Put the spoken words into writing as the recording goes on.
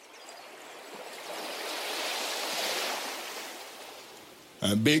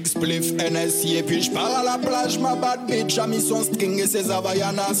Un big spliff NSI et puis j'pars à la plage. Ma bad bitch a mis son string et ses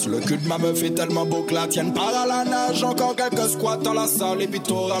havaianas. Le cul de ma meuf est tellement beau que la tienne part à la nage. Encore quelques squats dans la salle et puis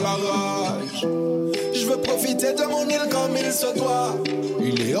t'auras la rage. Je veux profiter de mon île comme il se doit.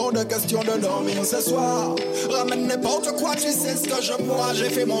 Il est hors de question de dormir ce soir. Ramène n'importe quoi, tu sais ce que je bois. J'ai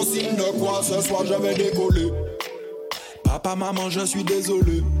fait mon signe de quoi, ce soir je vais décoller. Papa, maman, je suis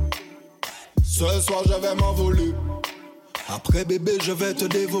désolé. Ce soir je vais m'envoler. Après bébé, je vais te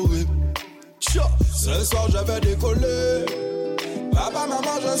dévorer. Ce soir je vais décoller. Papa,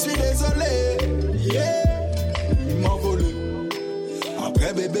 maman, je suis désolé. Yeah, m'envoler.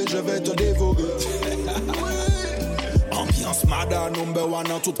 Après bébé, je vais te dévorer. Ambiance Mada, number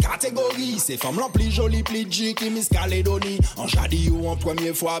one en toute catégorie. Ces femmes l'emplis jolies, plis G qui Miss Calédonie. En jadi ou en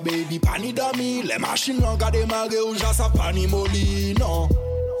première fois, baby, pas ni d'amis. Les machines l'ont qu'à démarrer ou j'en sais pas ni molly, non.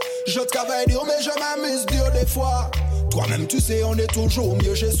 Je travaille dur mais je m'amuse dur des fois. Toi-même tu sais on est toujours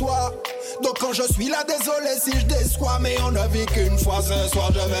mieux chez soi. Donc quand je suis là désolé si je déçois. Mais on ne vit qu'une fois, ce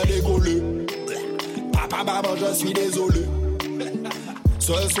soir je vais décoller. Papa maman je suis désolé.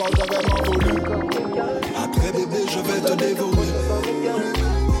 Ce soir je vais m'envoler. Après bébé je vais te dévorer.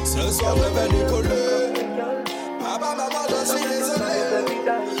 Ce soir je vais décoller. Papa maman je suis désolé.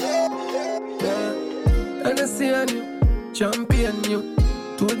 And I see a new champion new.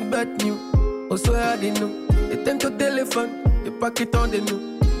 Tout bête new. Au soir de nous. Éteins ton téléphone. Et pas qu'il t'en de nous.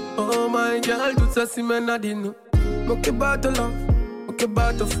 Oh my girl, tout ça c'est maintenant de nous. Mon que bat to love. Mon que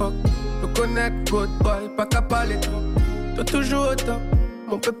bat to fuck. To connect good boy. Pas qu'à parler trop. T'es toujours au top.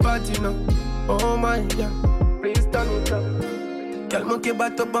 Mon peut pas dire non. Oh my girl, please turn it up. Quel mon que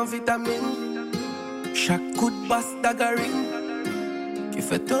bat up en vitamine. Chaque coup de basse d'agarine qui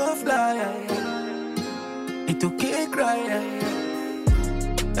fait tout fly. Et tout qui cry.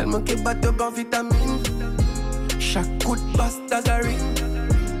 Quel mon que bat up en vitamine. Chaque coup de basse d'agarine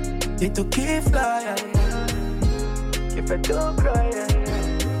et tout qui fly. Qui fait tout cry.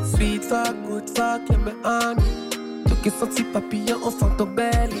 Sweet fuck, good fuck, yeah me honey. Tout qui senti papillon au fond de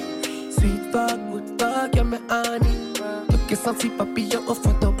belly. Sweet fuck, good fuck, yeah me honey. Tout qui senti papillon au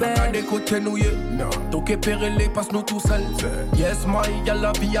fond de belly. Pas des côtés nouillés, non. Tout qui pérélé passe nous tout seuls. Yes, moi, y'a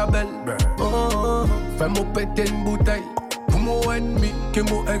la vie à belle. Oh, fais-moi péter une bouteille. Pour mon ennemi, que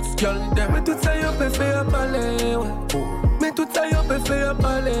mon ex-gal d'aime. Mais tout ça y'en peut faire parler, ouais. Mais tout ça y'en peut faire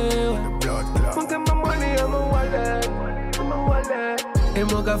parler, ouais. Comptez ma money à mon wallet. Et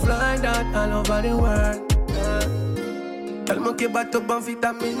mon gars fly that all over the world. Tellement que bat up en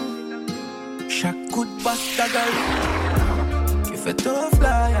vitamine. Chaque coup de basse d'agarine qui fait tout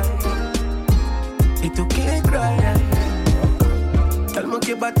fly. Et tout qui cry. Tellement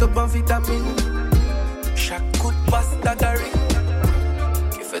que bat up en vitamine. Chaque coup de basse d'agarine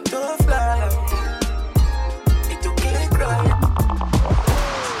qui fait tout fly. Et tout qui cry.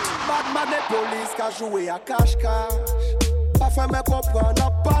 Batman et police qui a joué à cache-cache. Pas fait me comprendre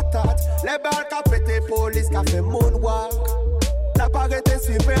la patate. Les balles qui a pété police qui a fait moonwalk. N'a pas arrêté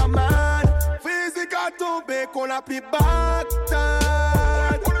Superman. Physique a tombé qu'on a pris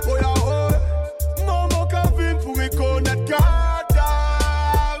Bagdad. Oh ya oh, maman qui a vu pour reconnaître cadavre.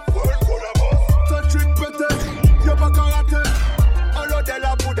 Ce truc pété, y'a pas karaté. On l'odeur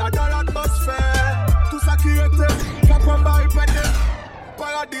la Bouddha dans l'atmosphère. Tout ça qui était, qu'à prendre par répéter.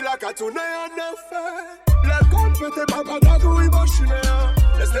 Paradis la qu'a tourné en enfer. Les comptes pétés par Bagdad ou imaginaire.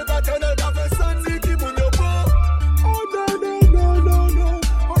 Laisse-les paternels qui a fait senti qui moun yo bon. Oh non, non, non, non, non.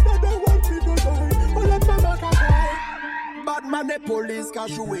 Oh non, non, one people die. Oh let me back again. Batman et police qui a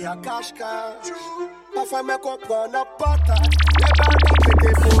joué à cache-cache. Pas fait me comprendre la patate. Les balles qui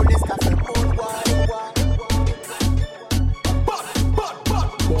pété police qui a fait moonwalk.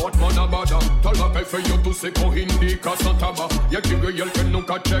 Batman a bada, tala pay for you to say ko hindi ka santaba. Ya king real can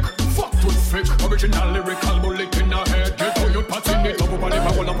nunca check. Fuck with fake, original lyrical bullet in a head. Get how you patting it up, upali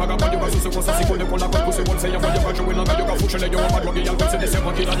pa wala paga pa yoga susu kosa sikule kola kwa kusi wonse ya kwa yoga juwina na yoga fushele yo wa drogi ya kwese dese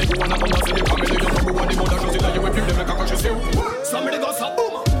kwa kila negu wana kona se de family yo kwa wani moda josi la yo piu de meka kwa chesi. Somebody go sa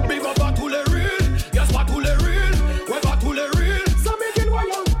boom, big up à tous les real, yes pas tous les real, ouais pas tous les real. Ça make it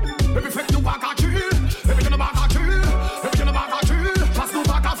royal, baby fake nous pas qu'à tuer, baby nous pas qu'à tuer, baby nous pas qu'à tuer. Parce nous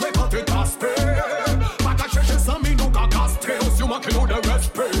pas qu'à fréquenter t'aspect, pas qu'à chercher sans mi nous qu'à castrer. Aussi moi qui nous de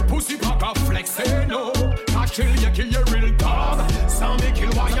respect, pussy pas qu'à flexer no. Chill, yeah, kill your real dog. Sans make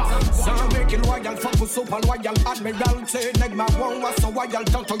it royal, fuck vous super loyal. Admiral, say, neg ma one was so royal.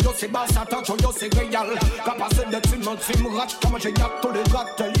 Tanto yo c'est basse, tanto yo c'est réel. Capacité de team, non team rat. Comme j'ai yak tous les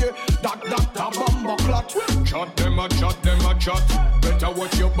ateliers. Dat, ta bombe clot. Chat them a chat. Better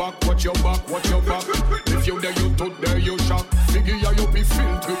watch your back. If you there, you took there, you shot. Figure ya you be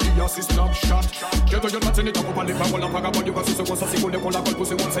filthy, yes, it's snapshot. Get to your nuts in it, up on the power, and vagabond, you can see so si cool, on la colle,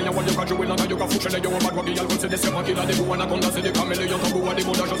 pussy, one say, you want you can do it, and you can push it, you want bad rocky, I'll consider the same, kill, and the one, I come, c'est des caméléons, ton goût, des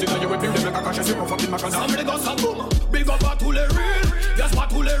mondages, c'est là, you will build them like a cache, c'est pour fucking magasin. Samedi dans sa boum, big up à tous les real, yes, pas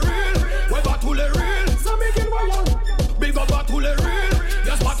tous les real, ouais, pas tous les real, ça m'équipe royal. Big up à tous les real,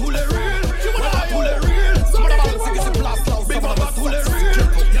 yes, pas tous les real, ouais, pas tous les real, ça m'équipe royal. Big up à tous les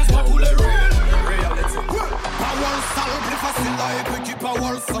real, yes, pas tous les real. Power sale, plus facile à écouter,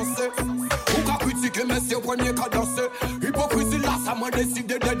 power sensé. Ou qu'à critiquer, mais c'est au premier qu'à danser. Hypocrisie là, ça m'a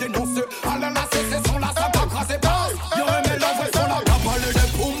décidé de dénoncer. Allez là, c'est son là, ça t'a crasé pas. Y'en a mes love, ils sont là, qu'à parler de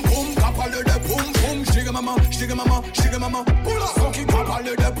boum boum, qu'à parler de boum boum. J'digue maman, j'digue maman, j'digue maman. Pour la son qui qu'à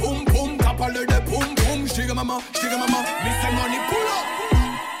parler de boum boum, qu'à parler de boum boum. J'digue maman, listen money, pull up.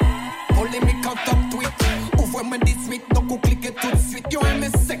 Polémique en top tweet. Ouvre-moi 18, donc on clique tout de suite. Yo aimé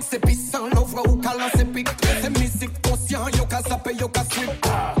sexe et puissant, l'ouvre ou qu'à lancer pique. C'est musique conscient, yo qu'à zapper, yo qu'à sweep.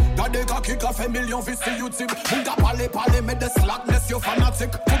 T'as des gars qui fait millions vues sur YouTube. On t'a parlé, mais des slackness, yo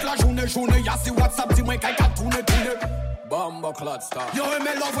fanatique. Toute la journée, y'a si WhatsApp, dis-moi qu'à tourner. Bamba clad star. Yo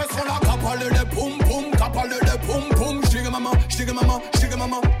aimé l'ouvre sur la qu'à parler de boum boum, qu'à parler de boum boum. J'digue maman.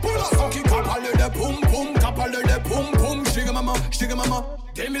 Pour la son qui qu'à parler de boum boum, qu'à parler de boum boum. J'digue maman.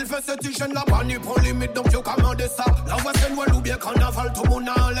 2027, jeune la banni prend limite, donc yo commandez ça. La voix c'est loin ou bien carnaval, tout le monde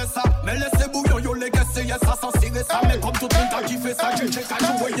a laissé ça. Mais laissez bouillon, yo les gars, c'est ça, sans cirer ça. Mais comme tout le monde a kiffé ça, j'ai check à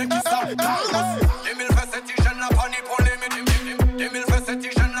jouer, y'a qui ça. 2027, jeune la banni prend limite. 2027,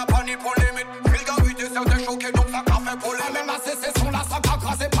 jeune la banni prend limite. Vulgarité, c'est choqué, donc ça qu'a fait pour les mêmes. La CC sont là, ça qu'a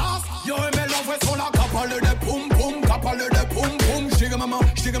crasé passe. Yo aimé l'envoi sont là, qu'a parlé de boum boum, qu'a parlé de boum boum. J'digue maman.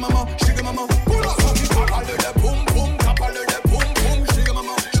 Pour la son qui qu'a parlé de boum boum, qu'a parlé de boum boum. J'digue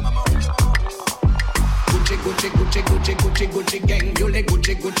maman. Gucci gang, yo les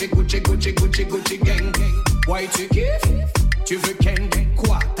Gucci gang. Why tu kiffes? Tu veux ken?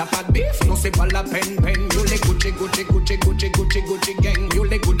 Quoi? T'as pas de bif? Non c'est pas la peine. Yo les Gucci gang, yo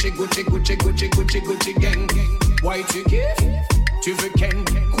les Gucci gang. Why tu kiffes? Tu veux ken?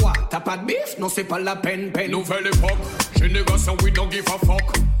 Quoi? T'as pas de bif? Non c'est pas la peine. Nouvelle époque, génération we don't give a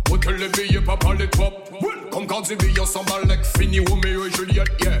fuck. Hôtel les billets, papa les top. Comme quand des billets s'emballent, fini Roméo et Juliette,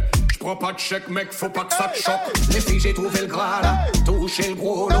 yeah. J'prends pas de chèque, mec, faut pas que ça te choque. Les filles, j'ai trouvé le gras là, touché le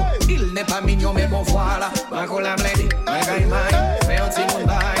gros lot. Il n'est pas mignon, mais bon voilà. Marco la blendé, fais un petit monde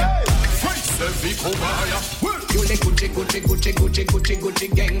bail. Face vie cobaya. Yo les Gucci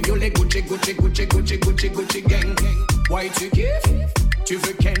gang, yo les Gucci gang. Why tu kiffes? Tu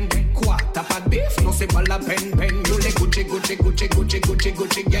veux ken? Quoi? T'as pas de bif? Non c'est pas la peine. Yo les Gucci gang,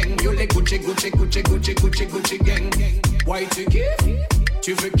 yo les Gucci gang. Why tu kiffes?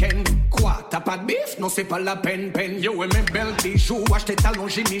 Tu veux ken? Quoi? T'as pas de bif? Non c'est pas la peine. Yo et mes belles bijoux, acheter talons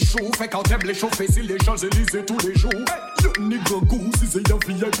Jimmy Chou. Fait quand t'aimes les chauffer si les Champs-Élysées tous les jours. Yo nigga goût, si c'est y'a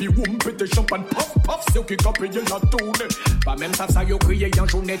VIP woum, pété champagne paf paf, c'est qui qu'a payé la tournée. Pas même ça yo crié y'en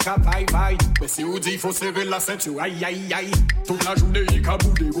journée travail. Mais si on dit faut serrer la ceinture, aïe aïe aïe. Toute la journée il a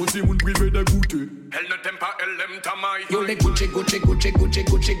boudé, aussi moun privé de goûter. Elle ne t'aime pas, elle aime ta maille. Yo les Gucci gang, Gucci gang.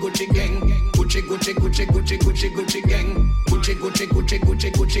 Gucci gang.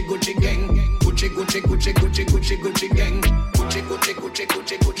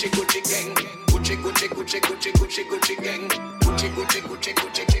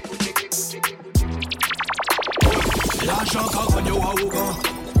 L'argent qu'a gagné à Ougan,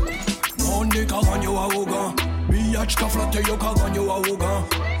 money qu'a gagné à Ougan, billage qu'a flatté yo qu'a gagné à Ougan.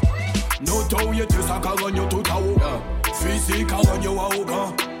 Notoriété ça qu'a gagné tout à Ougan, physique qu'a gagné à Ougan.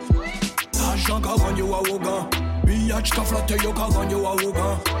 L'argent qu'a gagné à Ougan, billage qu'a flatté yo qu'a gagné à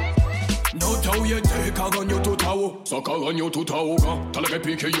Ougan. Notoriété qu'a gagné tout à Ougan, ça qu'a gagné tout à Ougan. T'as le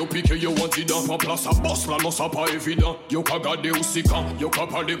piqué yo en disant, prends place à boss là non ça pas évident. Yo qu'a gardé aussi quand, yo qu'a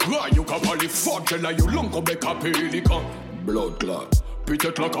parlé gras, yo qu'a parlé fort, j'ai là yo long comme des capélicans. Blood clot.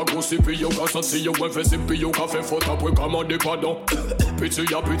 Peut-être là qu'a grossi puis yo qu'a senti yo investi puis yo qu'a fait faute après commander pardon. Pitié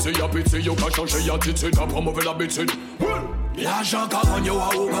yo qu'a changé attitude après mauvaise habitude. L'argent qu'a gagné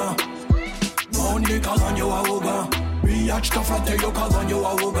à Ougan, money qu'a gagné à Ougan, billage qu'a flatté yo qu'a gagné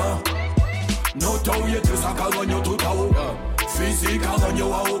à Ougan. Notoriété ça qu'a gagné tout à Ougan, physique qu'a gagné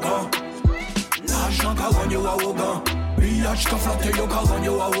à Ougan. L'argent qu'a gagné à Ougan, billage qu'a flatté yo qu'a gagné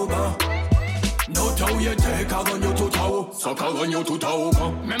à Ougan. Notoriété qu'a gagné tout à Ougan, ça qu'a gagné tout à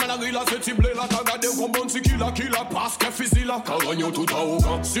Ougan. Même à la grille là c'est ciblé là, t'as gardé comme bon si qui la passe qu'est physique là. Qu'a gagné tout à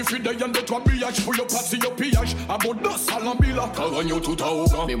Ougan, suffit de y'en de trois pillages pour yo passer yo pillage. Abondance à l'ambi là, qu'a gagné tout à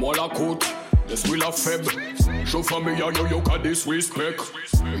Ougan. Mais moi la côte, l'esprit la faible. J'où famille yo qu'a disrespect.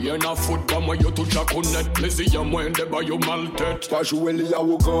 Y'en a foutre pas moi yo tout ja connaître. Plaisir y'a moins de bas yo mal tête. Pas jouer les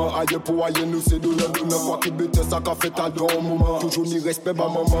Ougan, aïe pour aïe nous c'est de l'un. Fois qui bute ça qu'a fait à don moment. Toujours ni respect ma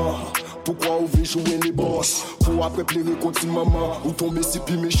maman. Pourquoi on veut jouer les boss? Pour après pleurer contre maman ou tomber si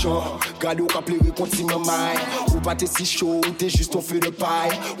plus méchant. Gardez au cas pleurer contre maman. Ou pas t'es si chaud ou t'es juste ton feu de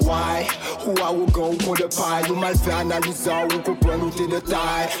paille. Why? Ou arrogant ou con de paille. Ou mal fait analysant ou comprendre ou t'es de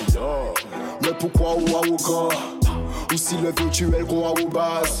taille. Mais pourquoi ou arrogant? Ou si le virtuel qu'on a aux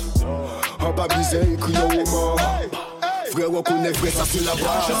bases. En bas bizarre écrit au roman. Frère on connaît vrai ça c'est la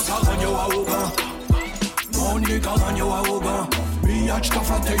base. Money kaganyo arrogant. Biatch ka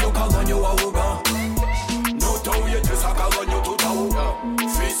fate yo kaganyo arrogant. No tau yete sa kaganyo tout arrogant.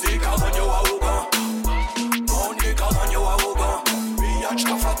 Physique kaganyo arrogant. Money kaganyo arrogant. Biatch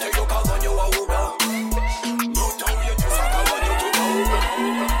ka fate yo kaganyo arrogant. No tau yete sa kaganyo tout arrogant.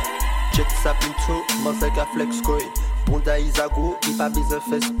 Check sa plutôt, mange ka flex koi. Bonda Isago, il pas besoin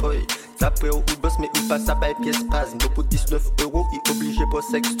faire spoil. D'après ou boss mais ou pas ça bail pièce passe. Donc pour 19 €, il obligé pour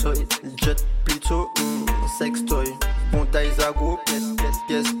sextoy. Jet plutôt, sextoy. Bonda Isago,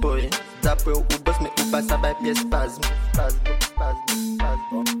 pièce boy. D'après ou boss mais ou pas ça bail pièce passe.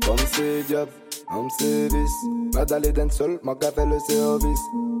 Comme c'est diable, comme c'est vice. Madale d'un seul, m'a qu'à faire le service.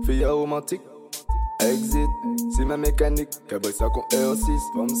 Fille romantique, exit. Si ma mécanique, qu'elle bosse ça qu'on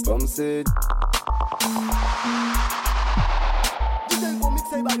R6. Comme c'est.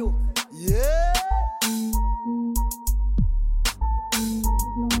 Yeah.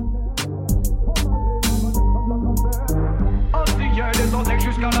 Antillais des Antilles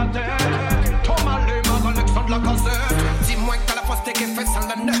jusqu'à la tête. Thomas les mains Alexandre la cassette. Dis-moi que la poste est fait sans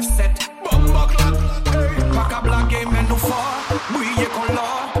la 9-7. Bomba clap, hey. Pas qu'à blaguer mais nous fort. Briller qu'on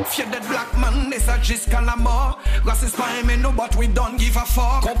l'a. Fier d'être black man et ça jusqu'à la mort. Raciste pas aimer nous but we don't give a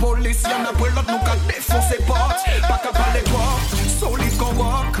fuck. Qu'on police y'en a pour l'autre nous qu'à défoncer porte. Pas qu'à parler quoi. Solide qu'on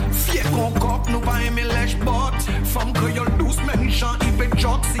rock, fier qu'on coque, nous pas aimer lèche-bot. Femme créole douce, men gens il fait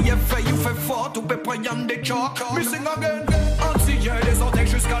joke. Si y'a fait, you fait fort, ou peut pas y'en des chocs. Missing again, antillais des Antilles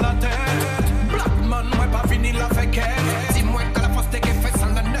jusqu'à la tête. Black man, moi pas fini la féquette. Dis-moi que la force t'es fait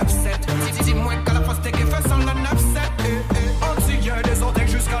sans la 9-7. Dis-moi que la force t'es fait sans la 9-7. Antillais des Antilles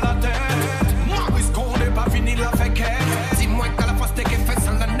jusqu'à la tête. Maurice qu'on n'est pas fini la féquette. Dis-moi que la force t'es fait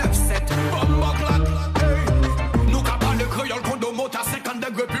sans la 9-7. Bomba clap, hey. Nous capable le créole qu'on monte à 50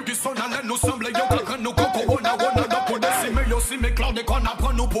 degrés plus qui sont dans nous semble yo quand nous coco on a pour décimer yo si mes clans de qu'on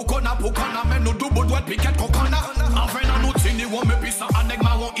apprend nous pour qu'on amène nous double doigt piquette qu'on a enfin dans nous tini on me pisse en nèg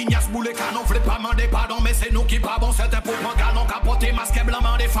marron ignace boule canon flip pas demander pardon mais c'est nous qui pas bon c'était pour prendre canon capoter masque blanc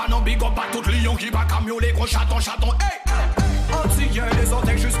des fanons big up pas tout lion qui pas camioler gros chaton hey antillais des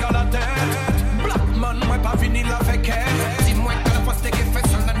Antilles jusqu'à la tête black man moi pas fini la féquette dis-moi que la poste est fait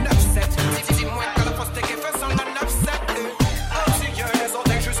sur la 9-7 dis-moi que la poste est fait sur la 9-7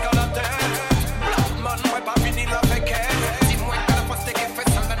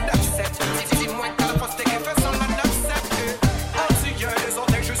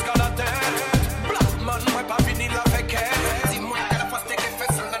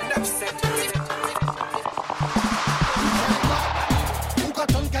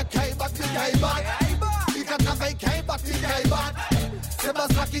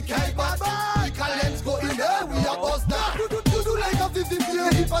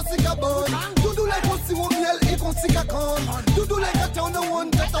 Do like what you want, it won't see a con. Do like a town, no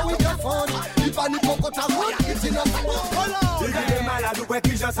one that we got fun. If I need to cut a one, it's enough. Il est malade, ou quoi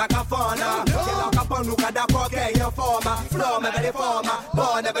qu'il j'en sac à fond. C'est là qu'à prendre nous qu'à d'accord qu'il y a un format. Flow, mais des formats, bon,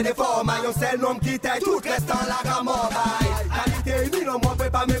 mais des formats. Yon c'est l'homme qui t'aide, tout reste en la gamme. Qualité unie, l'homme on peut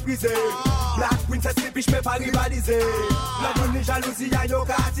pas mépriser. Black Princess, puis je peux pas rivaliser. L'homme ni jalousie, y'a yon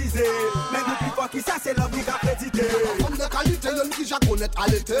qu'à attiser. Mais nous plus fort qui ça, c'est l'homme qui a prédité. Femme de qualité, l'homme qui j'ai connaître à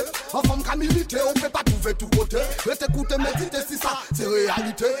l'été. En femme qui milité, on peut pas trouver tout côté. Mais t'écoutes, méditer, si ça, c'est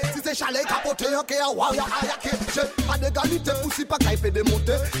réalité. Si c'est chalet, capoté, ok, waouh, y'a j'ai pas d'égalité, pour si pas qu'il fait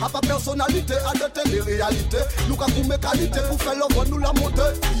démonter. A pas personnalité, à de telles réalités. Nous avons mes qualités pour faire l'envoi, nous la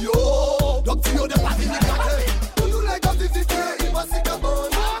monter. Yo, donc si on n'est pas fini, nous les gars visiter, il va s'y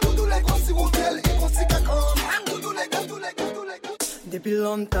cabonner. Nous les gars si on vient, il va s'y cabonner. Nous les gars. Depuis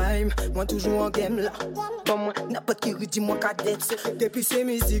long time, moi toujours en game là. Bon moi, n'importe qui dit moi cadette. Depuis ces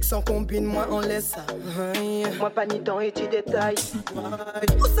musiques sans combine, moi on laisse ça. Moi pas ni temps et tu détails.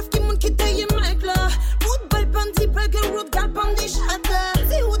 Ou sauf qui monde qui taille mic là. Football bandit, burger road, gal bandit shatter.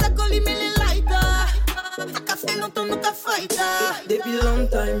 Si ou d'accord il met les lighters. Ça fait longtemps nous qu'a fighter. Depuis long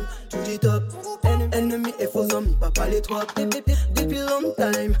time, tu dis top. Ennemi et faux amis, papa les trois. Depuis long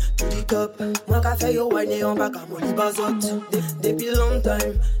time, tu dis top. Moi qu'a fait yo wine et en bas comme on bazot. Depuis long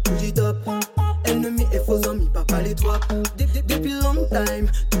time, tu dis top. Ennemi et faux amis, papa les trois. Depuis long time,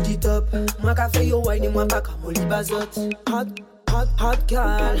 tu dis top. Moi qu'a fait yo wine et moi pas comme on bazot. hot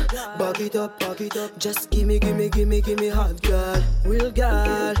girl. Back it up. Just gimme hot girl. Real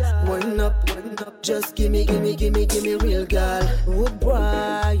girl, wind up. Just gimme real girl. Oh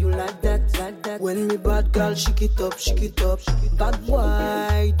boy, you like that. When me bad girl, shake it up. Bad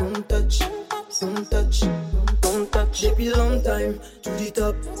boy, don't touch. Depuis long time, to the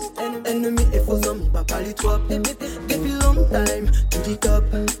top. Ennemi et faux hommes, pas parler trop. Depuis long time, to the top.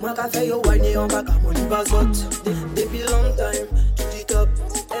 Moi qu'a fait yo wine et on va qu'à mon libazot. Depuis long time, to the top.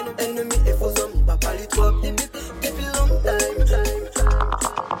 Ennemi et faux hommes, pas parler trop. Depuis long time.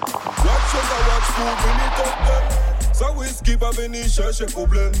 Watch food, we need up them. So we skip a veni chercher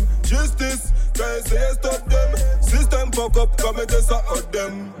problème. Justice, t'as essayé stop them. System fuck up, comme et ça out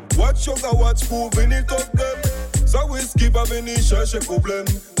them. Watch food, we need up them. So we skip a veni chercher problème.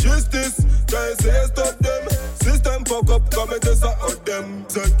 Justice, t'as essayé stop them. System fuck up, comme et ça out them.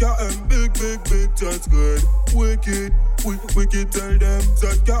 ZKM, big, that's good. Wicked, tell them.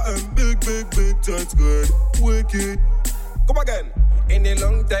 ZKM, big, that's good. Wicked. Come again. In a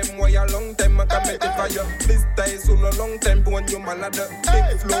long time, why a long time I can make it fire. This time so a long time when you malade.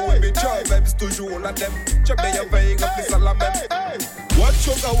 Big flow with me joy vibes toujours all of them. Check your veille up this all of them. Watch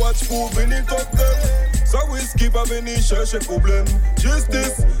sugar, watch food, we need up them. So we skip a veni chercher problème.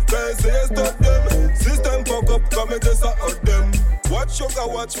 Justice, t'as essayé stop them. System fuck up, comme et ça out them. Watch sugar,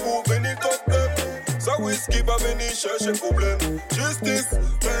 watch food, we need up them. So we skip a veni chercher problème. Justice,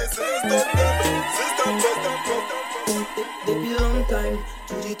 t'as essayé stop them. System fuck up. Depuis long time,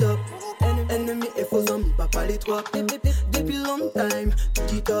 to the top. Ennemi et faux hommes, pas parler trop. Depuis long time, to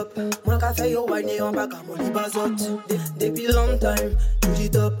the top. Moi qu'a fait yo wine et on va qu'à mon libazot. Depuis long time, to the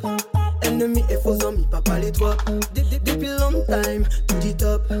top. Ennemi et faux hommes, pas parler trop. Depuis long time, to the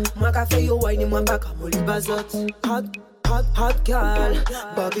top. Moi qu'a fait yo wine et moi pas qu'à mon libazot. Hot girl,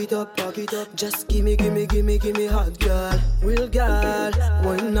 back it up. Just gimme hot girl. Real girl,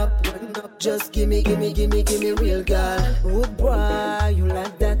 wind up. Just gimme real girl. Oh boy, you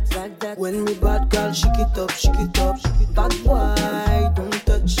like that. When me bad girl, shake it up. Bad boy, don't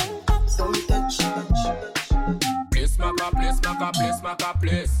touch.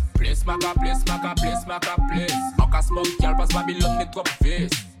 Place Aka smoke, y'all pass Babylon, net trop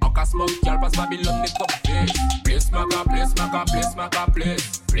face. Aka smoke, y'all pass Babylon, net trop face. Place Aka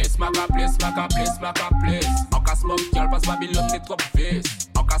smoke, y'all pass Babylon, net trop face.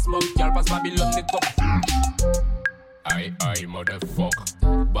 Aka smoke, y'all pass Babylon, net trop. Aye, motherfucker.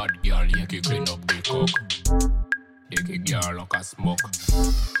 Bad girl, you can clean up the coke. The girl like a smoke.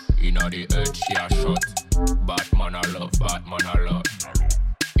 Inna the head, she a shot. Batman a love.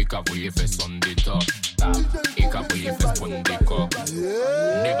 Ik a voye fes on the top. Ik a voye fes on the cock.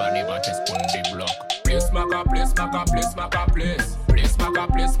 Never test on the block. Place maka.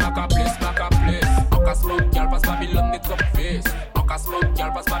 Aka smoke, y'all pass Babylon, net top face. Aka smoke,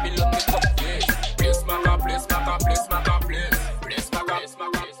 y'all pass Babylon, net top face. Place maka.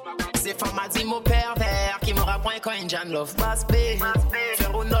 C'est femme a dit mon pervers qui m'aura point quand une jam love passe B.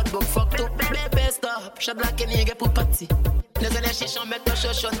 Faire un notebook fuck tout bébé stop. Shot black et nigga pour party. Désolé chichon mettre ton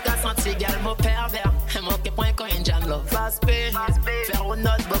chochon t'as senti gal mon pervers. Manque point quand une jam love passe B. Faire un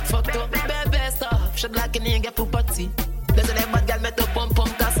notebook fuck tout bébé stop. Shot black et nigga pour party. Désolé bad gal mettre ton pom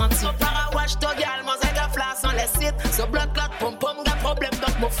t'as senti. Parawash to gal mon zèga flash sans les sites. So bloc lot pom gars problème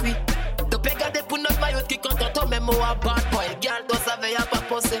donc mon fuit. T'as regardé pour notre maillot qui content toi même au bad boy. Gal toi ça veille à pas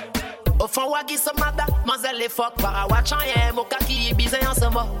poser. Au fond, wagi so mada, manzel les fuck, para watch en yen, mo kaki bizé en ce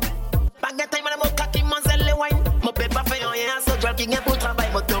mot. Baguette, man, mo kaki, manzel les wine. Mo pe pas fait rien, so drôle qui gagne pour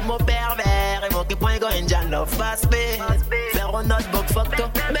travail, mo tourne, mo pervers, et mo qui point go in jan love fast pay. Faire un notebook, fuck to,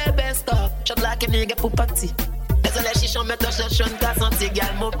 bébé stop, shot like a nigga pour party. Désolé, chichon, mais ton chachon, t'as senti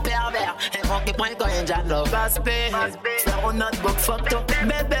gal, mo pervers, et mo qui point go in jan love fast pay. Faire un notebook, fuck to,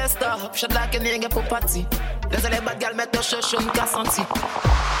 bébé stop, shot like a nigga pour party. Désolé, bad gal, mais ton chachon, t'as senti.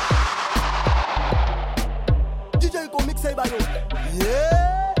 DJ RICO mixé by you.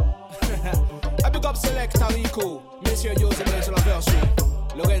 Yeah. I big up Selecta RICO. Messieurs José sur la version.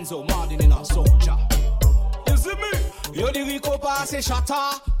 Lorenzo Martin in a soldier. You see me? Yo di RICO passe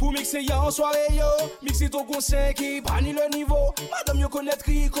chata pour mixer ya en soirée yo. Mixer ton conseil qui bannit le niveau. Madame yo connaît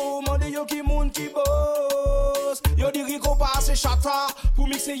RICO, mande yo qui moun qui boss. Yo di RICO passe chata pour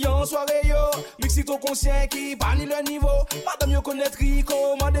mixer ya en soirée yo. Mixer ton conseil qui bannit le niveau. Madame yo connaît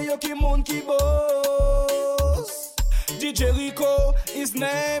RICO, mande yo qui moun qui boss. DJ RICO, his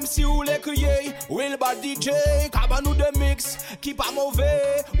name, si vous voulez crier, Will Bad DJ, Kabanou de mix, qui pas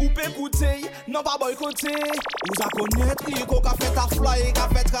mauvais, ou peut écouter, non pas boycotter. Vous a connaître RICO, qu'a fait ta fly, qu'a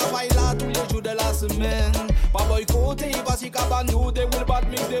fait travail là tous les jours de la semaine. Pas boycotter, voici Kabanou de Will Bad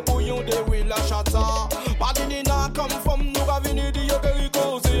mix, des bouillons de Will la chata. Pas de nina, come from, nous va venir dire que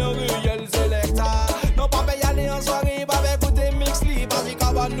Rico c'est un réel selecta. Non pas y aller en soirée, pas écouter mix li, pas y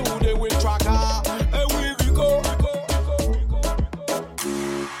qu'à nous de will tracker. Eh oui Rico.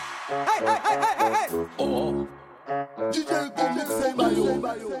 Hey. Oh. DJ go mix say bayo.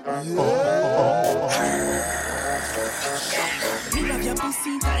 Me love your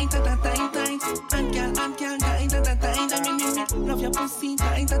pussy tight. And girl tight. Love your pussy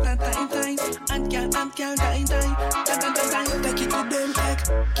tight. And girl tight.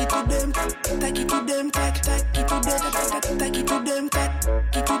 Take it to them, take it to them, take it to them, take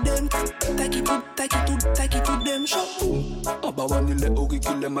it to them, take it to them, take it to them, show. Abawan il est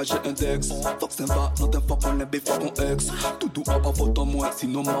auriculaire, mais j'ai un texte. Fuck sympa, non t'es fuck on l'aime, fuck on ex. Tout doux à pas vote en moi,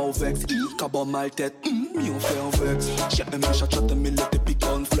 sinon ma au vex. Cabot mal tête, mi on fait un vex. J'ai aimé chat, mais l'été pique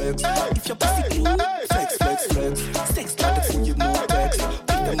on flex. If y'a pas si clean, flex. Sex, t'as des fouilles de mon texte.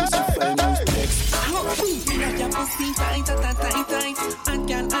 Putain, nous si fait mon texte. Love your pussy tight. And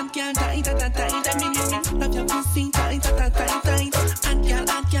girl tight. Love your pussy tight. And girl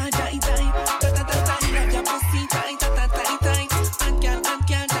tight. Love your pussy tight. And girl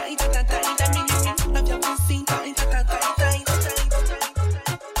tight. Love your pussy tight.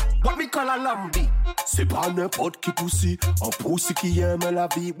 What me call a lambi? C'est pas n'importe qui poussi, un poussi qui aime la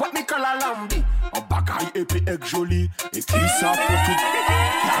vie. What me call a lambi? Un bagaille épais et joli, et qui ça pour tout.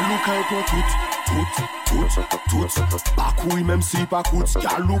 Y'a pour tout. Pas couille même si pas coûte.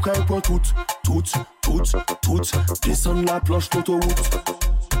 Y'a l'oucaille pour tout. Descends la planche d'autoroute.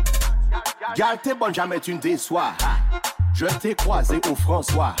 Gal t'es bonne, jamais tu ne déçois. Je t'ai croisé au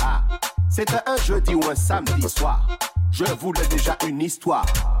François. C'était un jeudi ou un samedi soir. Je voulais déjà une histoire.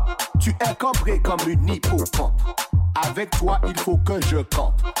 Tu es cambré comme une hippocampe. Avec toi, il faut que je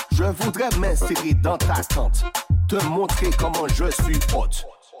campe. Je voudrais m'insérer dans ta tente. Te montrer comment je suis hot.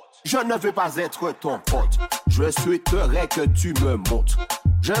 Je ne veux pas être ton pote. Je souhaiterais que tu me montres.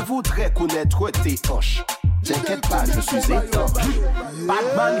 Je voudrais connaître tes hanches. T'inquiète pas, je suis étanche.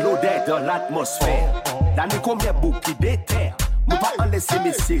 Batman l'odeur dans l'atmosphère. La nuit combien beau qui déterre. Nous pas en laisser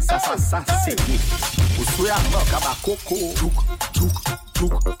messieurs, ça c'est qui. Au soir, à Coco. Tchouk.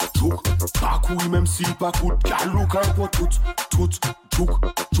 Pas couille même si pas coûte. Galouk un peu tout.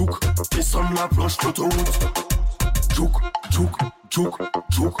 Descends la planche d'autoroute. Tchouk.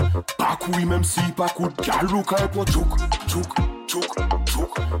 Pas couille même si pas coûte. Galouk un peu tchouk.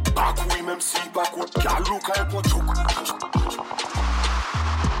 Pas couille même si pas coûte. Galouk un peu tchouk.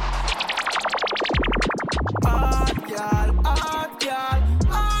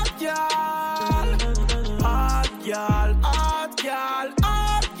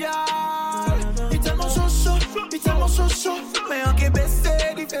 Il tellement chaud, mais en Québec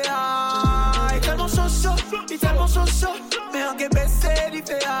c'est différent. Il tellement chaud, mais en Québec c'est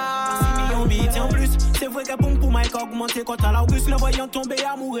différent. 6 millions bits en plus, c'est vrai que pour Mike a augmenté quand à l'Auguste. Le voyant tomber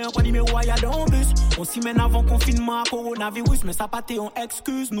à mourir, encore numéro à y'a dans le bus. On s'y mène avant confinement à coronavirus, mais ça pâté en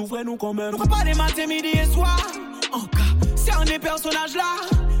excuse, nous vrai nous quand même. Nous pas des matins, midi et soir. En cas, c'est un des personnages là.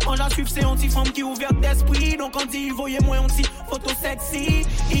 On la suivre, c'est un petit femme qui ouverte d'esprit. Donc on dit, voyez-moi un petit photo sexy.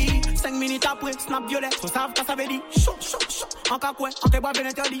 5 minutes après, snap violet. Faut savoir quand ça veut dire. Chaud. En cas quoi, en cas bien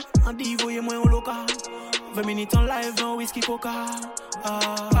interdit. On dit, voyez-moi un local. 20 minutes en live, un whisky coca.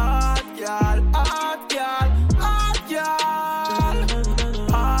 Hot girl.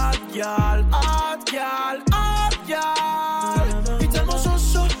 Il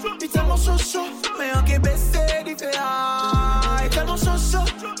tellement chaud, mais en Québec c'est différent. Il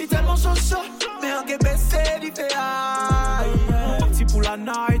tellement chaud, mais en Québec c'est différent. Parti pour la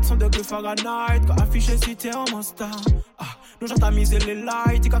night, 100 degrés Fahrenheit. Quand affiché si t'es en monster. Nous j'entends miser les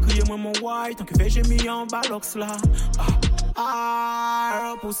lights, il a crié moi mon white. Tant que fait j'ai mis en balox là.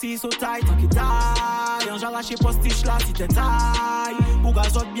 Poussi so tight, tant qu'il taille. J'ai arraché postiche là si t'es taille. Pour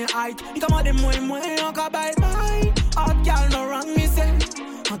gazot bien height, il commande moins en cas bye bye. Hot girl no wrong me say.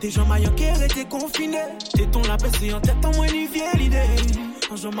 Quand t'es Jean Maillon qui était confiné. T'es ton la PC en tête en moins l'idée.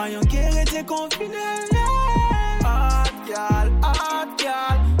 Quand Jean Maillon qui était confiné. Hot girl.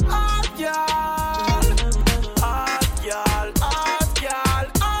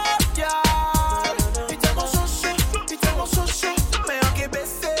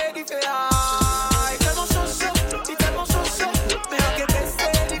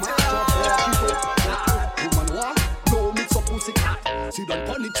 Si donne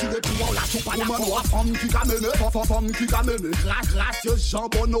pas les tirer tout en la soupe à la fois. Femme qui a mené, gracieuse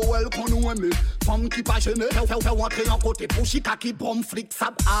jambon Noël qu'on nous aime. Femme qui pas gênée, fait rentrer en côté. Pour chita qui bombe flic,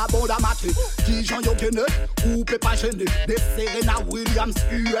 sab abonde à mater. Qui j'en yo gêné, coupé pas gêné. Des Serena Williams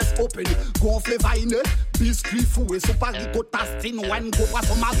US Open. Gonflé vainé, biscuit foué. Sous Paris, Côte Astine, wine, go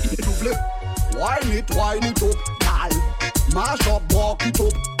poisson, ma vie dédoublé. Wine it up. Smash up, walk it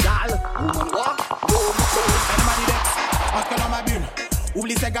up, gal. Woman walk, roll it up. Elle m'a dit Dex, entre dans ma bulle.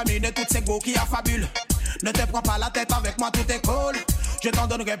 Oublie ces gamines et toutes ces go qui affabulent. Ne te prends pas la tête avec moi, tout est cool. Je t'en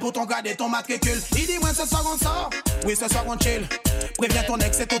donnerai pour ton garder ton matricule. Il dit, ouais, ce soir on sort. Oui, ce soir on chill. Préviens ton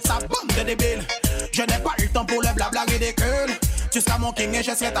ex et toute sa bande de débiles. Je n'ai pas le temps pour le blabla ridicule. Tu seras mon king et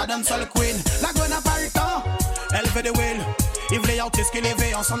je serai ta dancehall queen. La gueule n'a pas le temps, elle veut des will. Il voulait artiste qui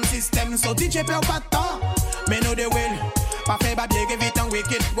l'éveille en son système. So DJ perd pas de temps, mais nous des will. Pas fait babier, vite un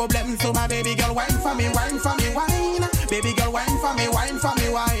wicked problem. So my baby girl wine for me, wine for me, wine. Baby girl wine for me, wine for me,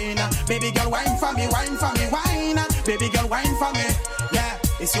 wine. Baby girl wine for me, wine for me, wine. Baby girl wine for me, yeah.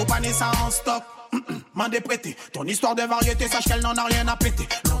 Et si au panier ça en stock, m'en déprêté. Ton histoire de variété, sache qu'elle n'en a rien à péter.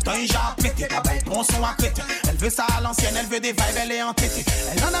 Longtemps il a pété, la belle bon son à péter. Elle veut ça à l'ancienne, elle veut des vibes, elle est entêtée.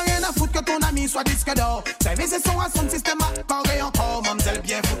 Elle n'en a rien à foutre que ton ami soit disque d'or. Servir ses sons à son système encore et encore. Mademoiselle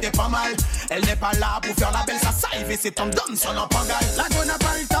bien foutée pas mal. Elle n'est pas là pour faire la belle, ça salive et c'est ton donne son empangal. La go n'a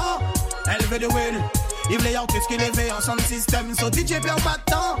pas le temps, elle veut des will. Il voulait artiste qui l'éveille en son système. So DJ perd pas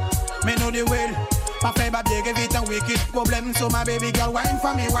de temps, mais nous des will. Pas fait babier, vite un wicked problem. So my baby girl wine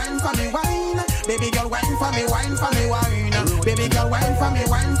for me, wine for me, wine. Baby girl wine for me, wine for me, wine. Baby girl wine for me,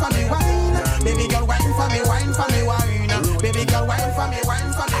 wine for me, wine. Baby girl wine for me, wine for me, wine. Baby girl wine for me,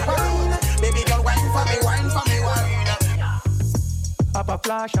 wine for me, wine. Baby girl wine for me, wine for me, wine. A pas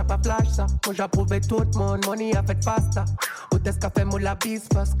flash, ça. Moi j'approuve tout le monde, money a fait pasta. Au desk café, moi la bise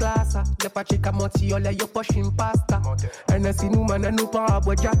first class. Y'a pas de chic à monter, y'a pas de pasta. NSI nous mène, nous pas à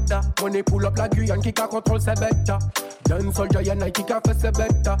boire jada. Money pull up la Guyane qui contrôle ses bêtes. D'un soldier, y'en a qui fait ses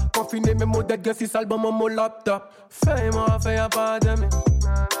bêtes. Confiné, mes mots d'être si sale, bon, mon laptop. Fais-moi, fais pas de me.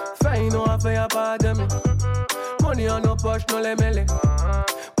 Fais-nous, fais pas de me. Money en nos poches, nous les mêlés.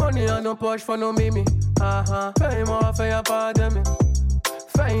 Money en nos poches, faut nos mimi. Fais-moi, fais pas de me.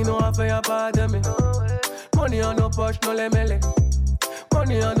 Fais-nous, fais pas de me. Money en nos poches, nous les mêlés.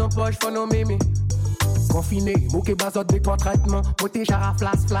 Money en nos poches, faut nos mimi. Confiné, mouké bazot de toi traitement. Moté jara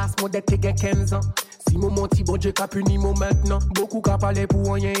flas, modèle qui gagne 15 ans. Si mon monti, bon Dieu qu'a puni mon maintenant. Beaucoup qu'a parlé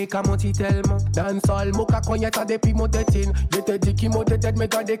pour rien et qu'a menti tellement. Dans le sol, mon qu'a cogné ça depuis mon tétine. Je te dis qu'il m'a tête, mais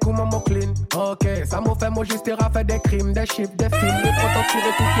t'as des coups, mon clean. Ok, ça m'a fait mon juste fait des crimes, des chiffres, des films. Les potos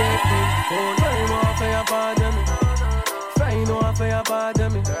tirent tout qui est clean. Oh, fais-moi, fais pas de me. Fais-nous, fais pas de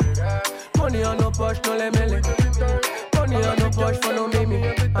me. Money en nos poches, nous les mêlés. Money en nos poches, faut nos mimi.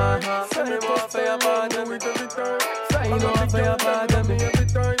 Fais-moi, fais pas de me. Fais-nous, fais pas de me.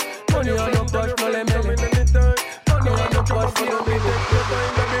 Money on no push, no let me live. Money on no push, no let me live.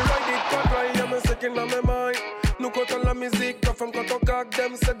 Baby, ride it, cut right, I'm a second on my mind. Nous comptons la musique, quand on coque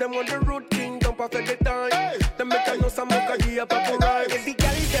them, c'est them on the road king, don't pas faire des time. Them make a know some make a dia pas pour ride. If you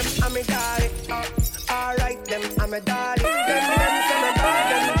carry them, I'm a darling. Alright, them, I'm a darling. Them say me bad,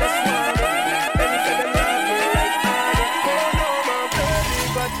 them just want it. Them say them love me like honey. Oh no, my baby,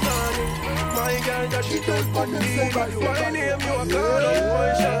 but honey. My girl, just she told me, my name you a call up, my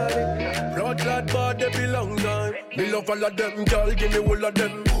shawty. Blood bad, they belong time. Me love all of them, girl, give me all of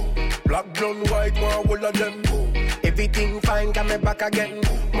them. Black, brown, white, one, all of them. Everything fine, come back again.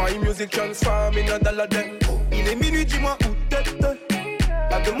 My music transform in all of them. Il est minuit, dis-moi où t'es.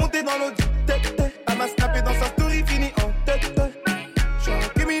 À te monter dans l'eau du tête. À m'a snappé dans sa story, fini en tête. J'suis un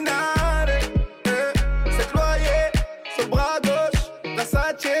criminel, c'est loyer, sur le bras gauche.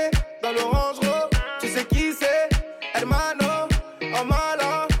 Versace, dans l'orange rose. Tu sais qui c'est? Hermano, en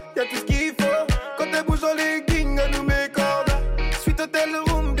malin, y'a tout ce qu'il faut. Quand elle bouge dans les gangs, elle nous met cordes. Suite hôtel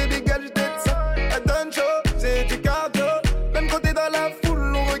room, des dégâts, j'étais de ça. Elle donne chaud, c'est du cardio. Même quand t'es dans la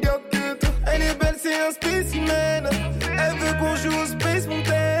foule, on regarde que toi. Elle est belle, c'est un spécimen. Elle veut qu'on joue au Space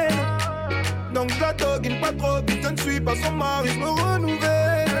Mountain. Donc je la doggine pas trop, vite, je ne suis pas son mari, je me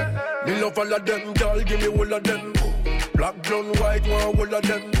renouvelle. Me love all of them, girl, give me all of them. Black, brown, white, one, all of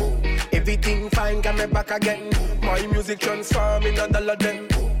them. Everything fine, come back again. My music transform in all of them.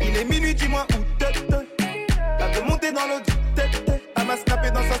 Il est minuit, dis-moi où t'es. T'as de monter dans l'eau du tête. Elle m'a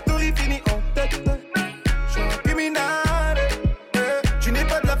snappé dans sa story, fini en tête. J'suis un criminel. Tu n'es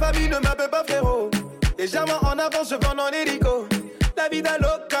pas de la famille, ne m'appelle pas frérot. Légèrement en avant, je vends en hélico. La vida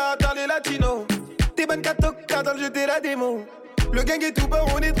loca dans les latinos. T'es bonne catoca dans le jeu de la démo. Le gang est tout bon,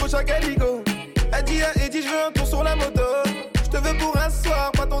 on est trop chacaligo. Elle dit à Eddie, je veux un tour sur la moto. Je te veux pour un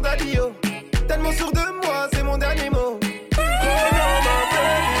soir, pas ton daddio. Tellement sûr de moi, c'est mon dernier mot. Oh no, my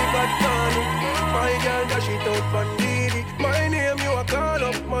baby, but funny. My girl, that she don't funny. My name, you a call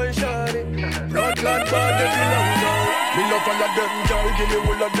up, my shawty. Blood, bad, every long time. Me love all of them, girl, give me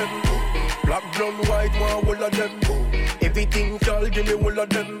all of them. Black, brown, white, one, all of them. Everything, girl, give me all of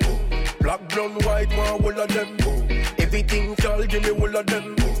them. Black, brown, white, one, all of them. Everything, girl, give me all of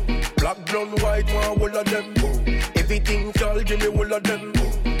them. Black, brown, white, one, all of them. everything, girl, give me all of them.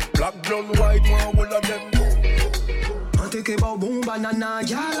 Black, blonde, white, one, all of them. T'es pas bon banana,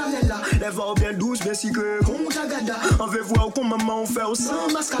 y'a la lella. Les voix bien douces, bien si que contre gada. On veut voir comment maman fait au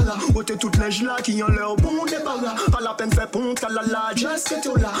sans mascara. Ôtez toutes les gens qui ont leur bon débarras. Pas la peine fait ponte, la just c'est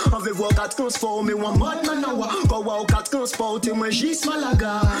tout là. On veut voir 4 transformés ou en mode manawa. Quand on 4 transportés, moi j'y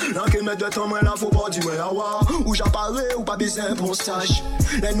malaga. L'un qui met de temps, moi là faut pas du moi awa. Ou j'apparais ou pas besoin pour stage.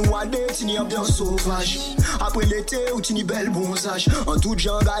 Les nouadés, t'y ambiance sauvage. Après l'été, ou t'y belle bronzage. En tout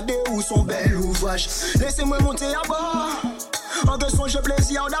genre regardé ou son bel ouvrage. Laissez-moi monter à bord. En que son jeu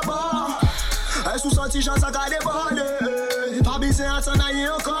plaisir d'abord. Elle sous senti j'en sac à déborder. Pas besoin à s'en aller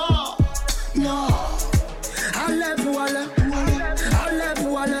encore. Non. Allez pour aller. Allez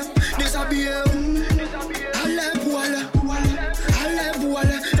pour aller. Déshabillé. Allez pour aller. Allez pour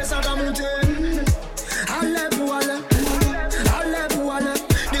aller. Et ça va monter. Allez pour aller. Allez pour aller.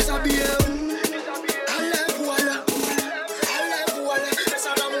 Déshabillé. Allez pour aller. Allez pour aller. Et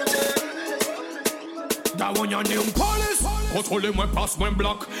ça va monter. That one your name police. Contrôlez-moi, passe-moi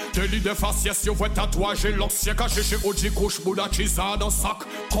black. Délit de faciès, yo vois tatouage et l'ancien caché chez Oji couche Bouddha Chisa dans sac.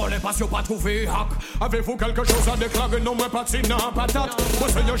 Collez pas si yo pas trouvé hack. Avez-vous quelque chose à déclarer? Non, moi pas de signe à patate. Moi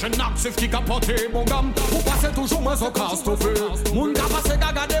c'est un jeune actif qui capote mon gamme. Vous passez toujours moins au casse au feu. Moun ka passe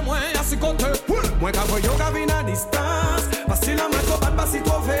gaga de moi à si côté. Moi ka voyo ka vin à distance. Parce que la main trop pas si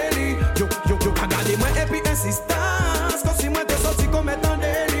trop veli. Yo ka gade moi et puis insistance. Comme si moi t'es sorti comme étant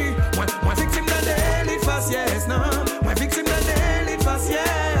délit. Moi victime d'un délit faciès, non. Moi victime d'un délit faciès.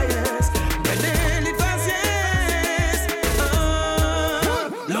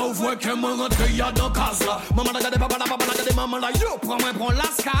 Que moi rentre y'a dans case là. Maman n'a gardé papa n'a gardé maman là. Yo prends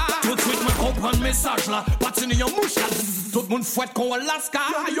l'asca. Tout de suite moi comprends le message là. Patine en mouche là. Tout le monde fouette qu'on l'asca.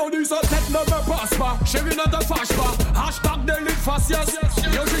 Yo dit sa tête ne me passe pas. Chérie ne te fâche pas. Hashtag délit faciès.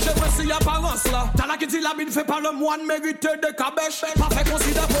 Yo juge pas si apparence là. T'as là qui dit la mine fait pas le moine mérité de cabèche. Pas fait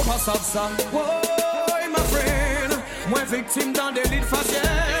considérer pour pas ça. Oh my friend. Moi victime d'un délit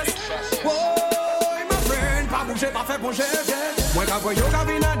faciès. Oh pas bouger, pas fait bouger. Moi ka voyo ka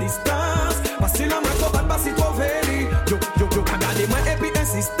vin à distance. Parce que la main trop pas si trop veli. Yo ka gade moi et puis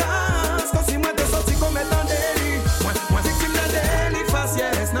insistance. Comme si moi t'es sorti comme étant délit. Moi victime d'un délit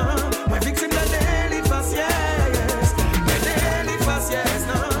faciès, non. Moi victime d'un délit faciès. D'un délit faciès,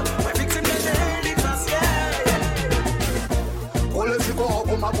 non. Moi victime d'un délit faciès. Pour le second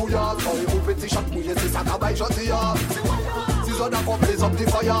pour ma bouillade. Quand il roule petit chat mouillé, c'est ça qu'abaye gentil. On a compris les hommes des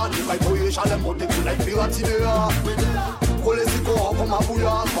faillantes. Il va y bouiller chalet monter pour la piratine. Pour les icônes comme ma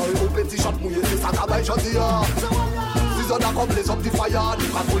bouillade. Quand il roule petit chat mouillé, c'est ça qu'abaye gentil. Si on a compris les hommes des faillantes. Il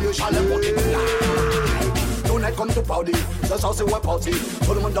va bouiller chalet monter pour la. Don't let come to party, ça sent c'est ouais party.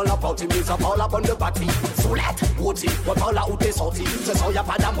 Tout le monde dans la party, mais ça parle la bonne de batterie. Soulette, rôti, ouais par là où t'es sorti. Ce soir y'a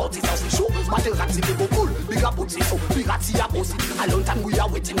pas d'amorti, ça c'est chaud. Matin raxi, t'es beau cool, big up bouti. So, pirati y'a aussi. A long time we are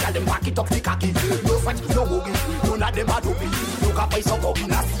waiting, got them back it up the khaki. No sweat, no worry, no na dem bad opi. No ka pay son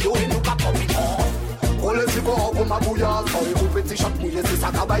combination, et no ka copy. Pour les icônes comme ma bouillade. Quand il roule petit chat mouillé, c'est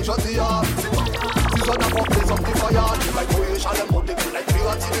ça qu'abaye gentil. Si on a compris les hommes qui faillent, il va y bouiller chalet monter pour la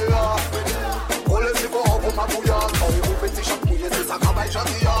piratine. Pour les icônes comme ma bouillade. Quand il roule petit chat mouillé, c'est ça qu'abaye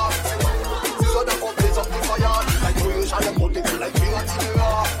gentil. Si on a compris les hommes qui faillent, il va y bouiller chalet monter pour la piratine.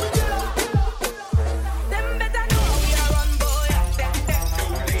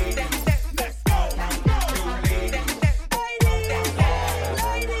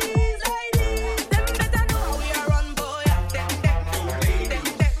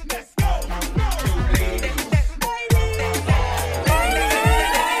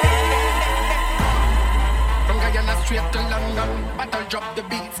 Drop the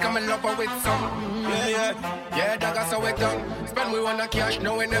beats, come and love her with some. Yeah, dagger so we done. Spend we wanna cash,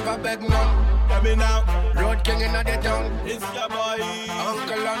 no we never beg none. Let me now, road king in the town. It's your boy,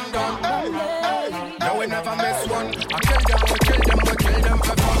 Uncle London. Hey. No we never miss one. I kill them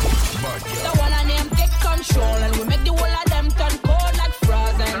for fun. The one I name take control, and we make the whole of them turn cold like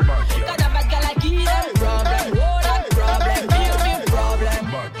frozen. Got a bad girl like give them problem, oh that problem, big problem.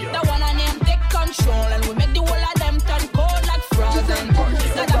 The one I name take control, and we make the whole of them turn cold like frozen.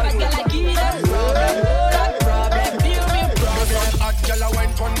 Got a bad girl like give them problem, oh that problem, big problem. Hot girl a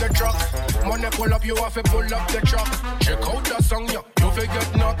wine from the truck. Money pull up, you have to pull up the truck. Check out the song, yeah, you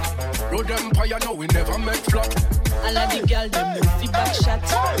forget not. Road Empire, no, we never make flop. I love the girl, them no feed back shot.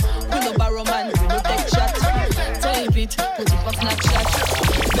 We no borrow man, we no take shot. Tape it, put it on Snapchat.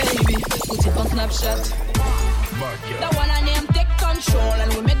 Baby, put it on Snapchat. The one I name take control,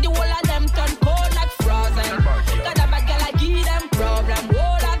 and we make the whole of them turn cold like frozen. Got a bad girl, I give them problem,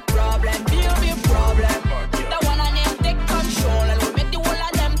 oh that problem, big problem. The one I name take control, and we make the whole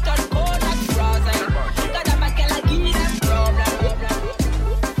of them turn cold like frozen. Got a bad girl, I give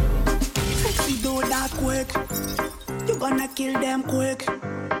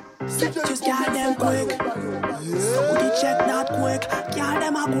just girl them quick. Somebody check that quick. Girl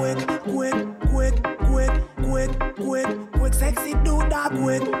them a quick. Sexy do that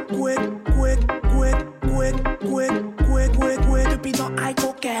quick. Depuis dans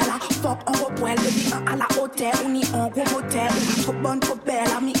RICO qu'elle a fuck on repoil. Depuis un à la hôtel, on y en gros motel. Trop bonne, trop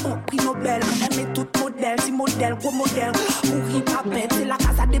belle, ami on prix Nobel. On aime tout modèle, si modèle, gros modèle. Pourri papel, c'est la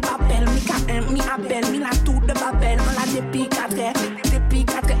casa des papels. Mi KM, mi Abel, mi la tour de Babel. On l'a depuis 4 heures,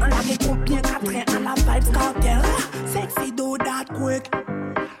 on l'a fait combien 4 heures. On la vibes cartel. Sexy do that quick.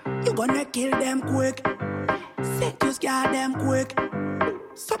 You gonna kill them quick. Sick, just got them quick.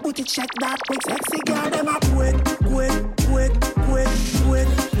 So put it check that quick. Sexy girl them a quick.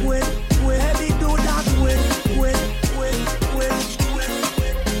 Heavy do that quick.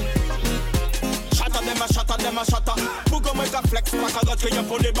 Shatter them a shatter. Bougon moi ka flex, pas qu'à rentrer y'a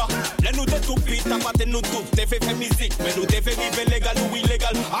pour débat. Les nous détoupis, t'as pas nous tout. T'es fait musique, mais nous t'es fait vivre légal ou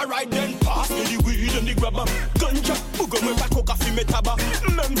illégal. Alright then, pass me the weed and the grabber. Ganja, bougon moi pas coca fumer tabac.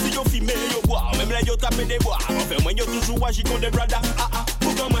 Même si yo fume, yo bois, même là yo tape des bois. Enfin moi yo toujours agi comme des brada.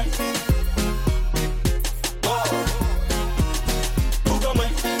 Bougon moi. Bougon moi.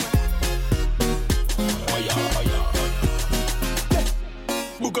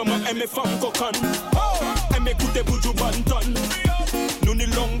 Bougon moi aime femmes coconnes. Aime écouter Boujou Banton. Nous ni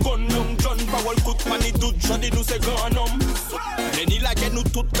long gun, long john. Parole coûte mani tout, jodi nous c'est grand homme. Ni la guerre nous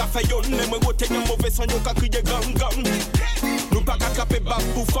tout ka fait yon. Mais moi wote yon mauvais son yo ka crier gang gang. Nous pas ka caper bab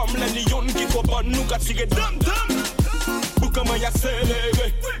pour femme. Les lions qui trop bonne nous ka tirer dam dam. Bougon moi y'a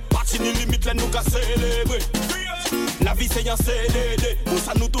célébré. Parti ni limite là nous ka célébrer. La vie c'est y'a CDD. Pour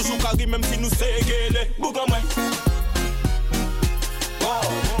ça nous toujours carré même si nous c'est guélé. Bougon moi.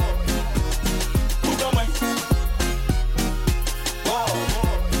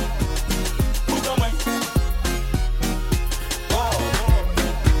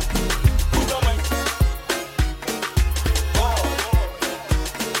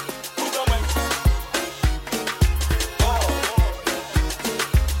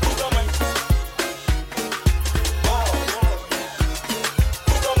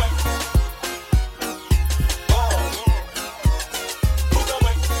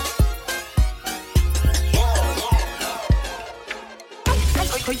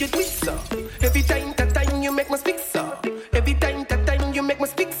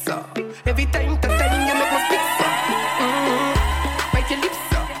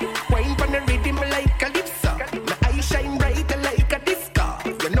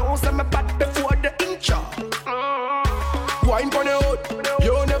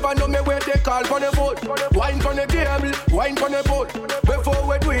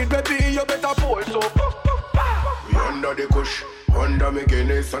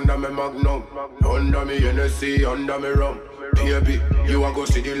 Under me rum, baby, you a go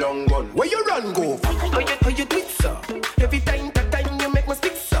see the long gun. Where you run go? How you do it, sir? Every time you make me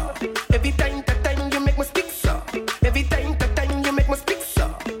speak, sir. Every time you make me speak, sir. Every time you make me speak, sir.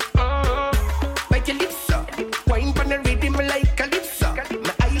 Bite your lips, sir. Wine pon the rhythm like a lip, sir.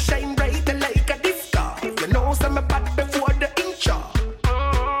 My eyes shine bright like a disco. You know some bad before the incha.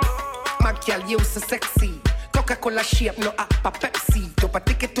 My girl, you so sexy. Coca-Cola shape, no appa Pepsi. Don't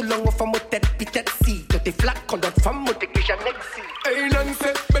take it too long off from tête pitette si. T'es flat quand d'autres femmes m'ont que jamais si. Hey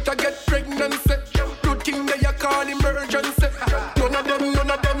Nancy, better get pregnant. Good king that you call emergency. None of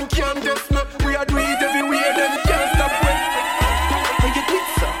them can test me. We are doing it everywhere, them can't stop me. How you do it,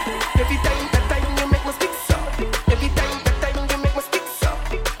 sir? Every time you make me speak, sir. Every time you make me speak, sir.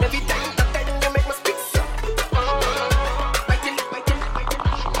 Every time you make me speak, sir.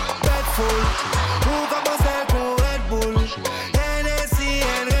 Bad fool, who got myself for Red Bull? NSC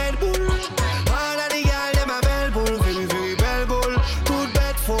and Red Bull. All of the girls them a bell bull, very bell bull. Good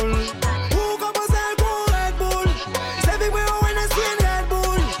bad fool, who got myself for Red Bull? It's everywhere when I see a Red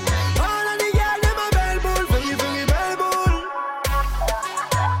Bull. All of the girls them a bell bull, very bell bull.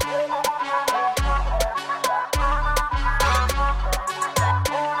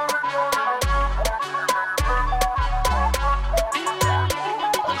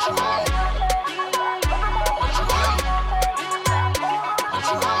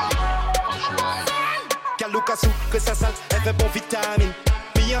 Kalukasu, que ça sale, elle fait bon vitamine.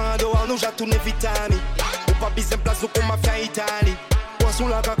 Bien en dehors, nous j'ai tourné vitamine. Ou pas besoin de place, nous comme mafia Italie. Poisson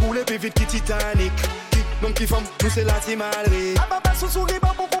là, qu'a coulé, plus vite que Titanic. Même qui femme, nous c'est la timalerie. Ah papa, son sourire,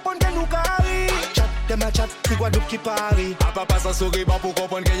 pour comprendre que nous carré. Chat, de ma chat, c'est Guadeloupe qui parie. Ah papa, son sourire, pour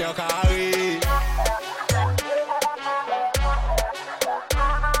comprendre que y'a carré.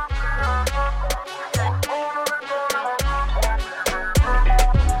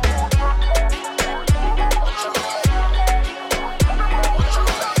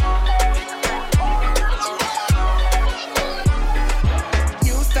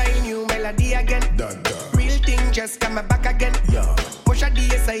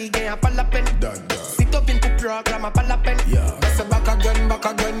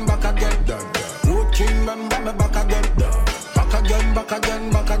 back again. Road King, remember me back again. Back again.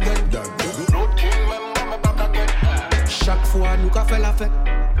 Road King, remember me back again. Chaque fois nous qu'a fait la fête,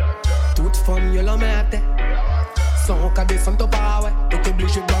 toute femme y'a la mette. Sans qu'à descendre au pas ouais, t'es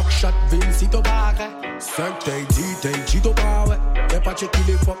obligé de backshot, Vince si t'as pas arrêt. 5 t'es dit t'as pas ouais. Y'a pas checké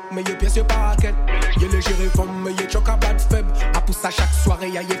les fuck, mais y'a pièce y'a pas raquette. Y'a les gérés femmes, mais y'a choc à bad faible. A pousse à chaque soirée,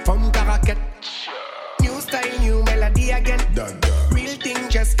 y'a femmes caraquette. New style, new melody again. Real thing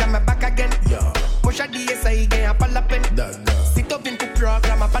just come back again. Moi j'ai dit ça y gagne pas la peine. Si t'as venu pour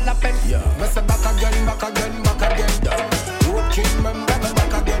programme, pas la peine. Mais c'est back again. Road King, remember me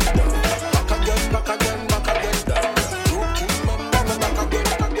back again. Back again. Road King, remember me back again.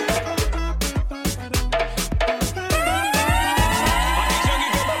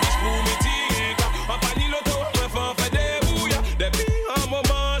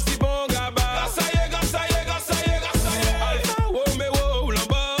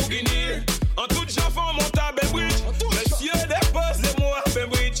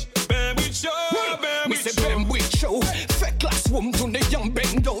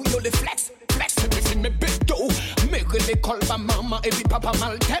 L'école ma maman et puis papa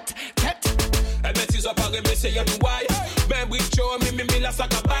mal tête. Eh ben si ça paraît mais c'est y'a nous why. Ben bricho mi la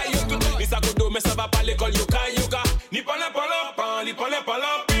sac à bail. Mi sac au dos mais ça va pas l'école yoga. Ni pas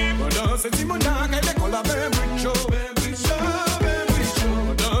Dans ce Simona qu'elle l'école à ben bricho.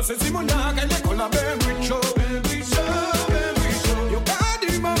 Dans ce Simona qu'elle l'école à ben bricho. Yo pas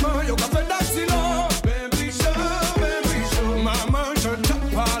dit maman, yo pas fait d'axilo. Ben bricho. Maman je tape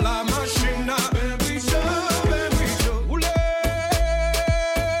pas la machine.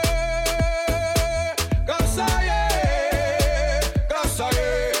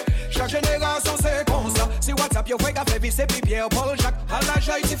 Yo voy café visse pipier Paul Jacques. À la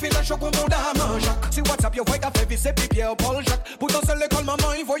jaille si fait la choc au monde à manger. Si WhatsApp yo voy café visse pipier Paul Jacques. Pour danser l'école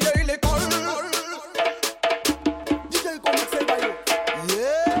maman il voyait l'école. DJ comment c'est bayo.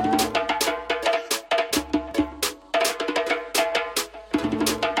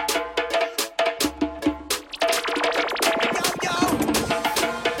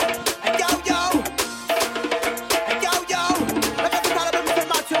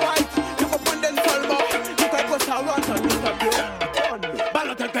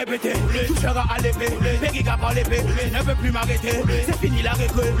 Touchera à l'épée, Périca par l'épée, ne veut plus m'arrêter, c'est fini la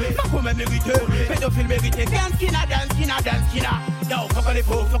récré, ma faut même mériter, pédophile mérité, dance kina. Yo, faut qu'on les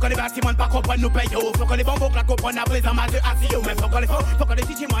faux, faut qu'on les bâtiments pas comprendre nous paye, yo, faut qu'on les bonbons la comprendre à présent ma de assis, yo, mais faut qu'on les faux, faut qu'on les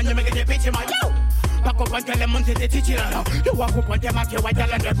titis moi, mais que des pitchs moi, yo. Pas comprendre que les mondes c'était titis là, yo, va comprendre que ma white à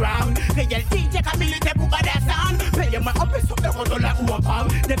l'underground, réel DJ qu'a milité pour pas descendre, payez-moi un peu sur le rôle là où on parle,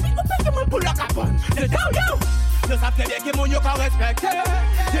 depuis que payez-moi pour la capone, c'est down, yo. Je sais très bien que mon yo qu'on respecte.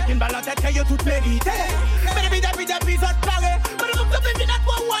 J'ai une balle en tête que yo toute mérité. Mais depuis ça te paraît. Mais le monde se fait à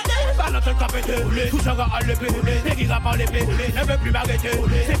toi ou à n'est. Balle en tête qu'a pété. Touchera à l'épée. Périca par l'épée. Ne veut plus m'arrêter.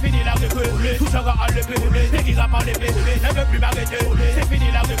 C'est fini la récré. Touchera à l'épée. Périca par l'épée. Ne veut plus m'arrêter. C'est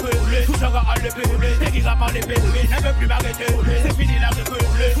fini la récré. Touchera à l'épée. Périca par l'épée. Ne veut plus m'arrêter. C'est fini la récré.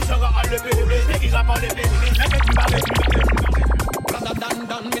 Touchera à l'épée. Périca par l'épée. Ne veut plus m'arrêter.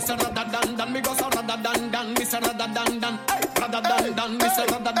 Dan, Mr. Dan, me go so dan, Mr. Dan. Hey, dan, Mr.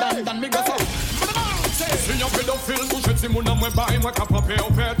 Dan, me go so. Si yon pédophile touche si moun an mwen bay mwen ka frappe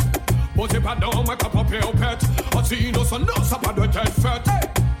au pet. Bote pardon mwen ka frappe au pet. An si innocent non ça pas doit être fait.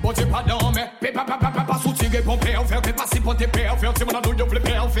 Bote pardon mais pas soutire pour faire fait pas si pour te faire si mon anou yo vle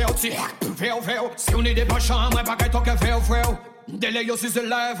faire si si on est des pachans mwen pas qu'à toquer faire frère. Délai yo si c'est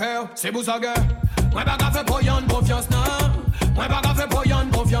live c'est vous ça gars. Mwen pas qu'à faire pour yon confiance nan. Mwen pas qu'à faire pour yon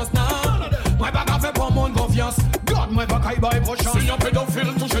confiance nan. Mwen pas qu'à faire pour mon confiance. God mwen pas qu'à y bailler prochain. Si yon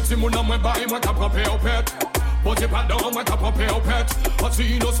pédophile touche si moun an mwen bay mwen ka frappe au pet. Bote pardon mwen ka frappe au pet. An si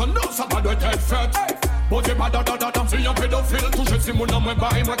innocent non ça pas doit être fait. Bote pardon si yon pédophile touche si moun an mwen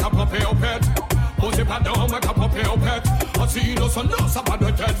bay mwen ka frappe au pet. Bote pardon mwen ka frappe au pet. An si innocent non ça pas doit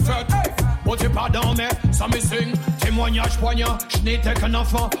être fait. Bote pardon mais ça me signe. Témoignage poignant, je n'étais qu'un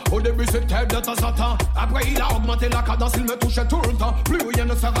enfant. Au début c'était de temps en temps. Après il a augmenté la cadence, il me touchait tout le temps. Plus rien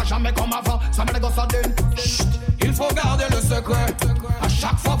ne sera jamais comme avant. Ça me négocie d'une. Chut, il faut garder le secret. À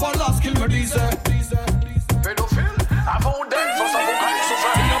chaque fois voilà ce qu'il me disait. Pédophile, avant d'être sans avocat, il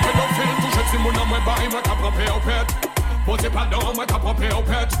souffre. Si un pédophile touche si mon homme est barré, moi qu'à frappé au pet. Bote pardon, moi qu'à frappé au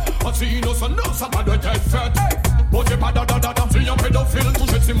pet. En si innocent, non, ça va doit être fait. Bote pardon, si un pédophile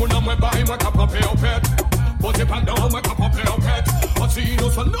touche si mon homme est barré, moi qu'à frappé au pet. Bote pardon, moi qu'à frappé au pet. En si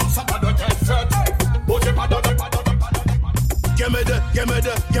innocent, non, ça va doit être fait. Bote pardon. Give me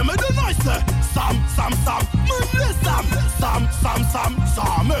the noise, Sam, Sam,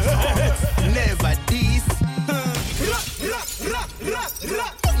 never this.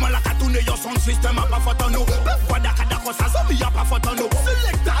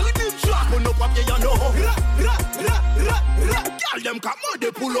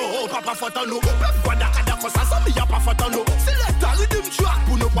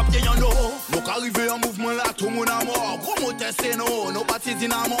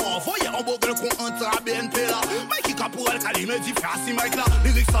 dit faire assis Mike là.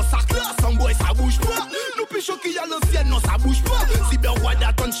 Lyrics sans sac là, sans boy ça bouge pas. Nous pichons qui y a l'ancienne, non ça bouge pas. Si ben roi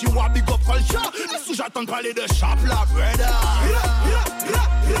d'attendre, chihuahua, big up culture. Les sous j'attends parler de chap là, brother.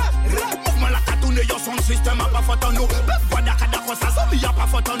 Mouvement la catoune, y'a son système, a pas faute en nous. Bef bois d'acadacro, ça s'en y'a pas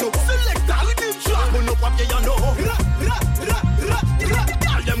faute en nous. Selecta, rythme trap, pour nos papiers y'en a.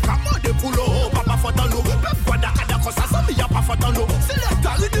 Y'all dem kamade pour l'eau, pas faute en nous. Bef bois d'acadacro, ça s'en y'a pas faute en nous.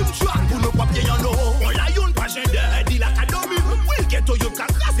 Selecta, rythme trap, pour nos papiers y'en a. On l'a y'une page de dit l'académie. Will ghetto y'on ka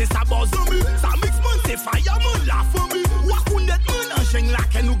krasé sa bord zombie. Ça mix man, c'est fireman, la famille. Wakoun net man, enchaîne la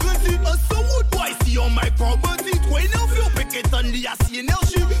ken nous grandit. So wood boy, si on mic pour bandit. Trop énervé, on peut qu'étonne li a si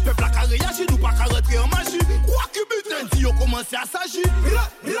énergie. Peuple a qu'à réagir, nous pas qu'à rentrer en magie. Quoi que putain, si on commence à s'agir.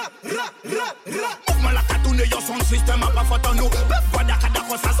 Mouvement la catoune, y'a son système, a pas faute en nous. Bef bois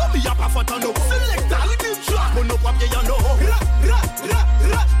d'acadacro, ça s'en y'a pas faute en nous. Selecta, rythme trap, pour nos papiers y'en a.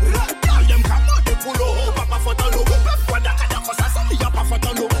 Y'all dem kamade pour l'eau, pas faute en nous. Bef bois d'acadacro, ça s'en y'a pas faute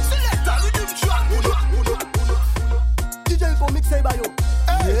en nous. Selecta, rythme trap, pour nous. DJ pour mixer bayo.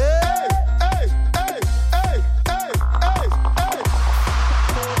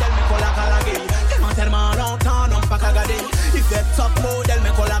 Tellement longtemps, non pas qu'à garder. Il fait top modèle,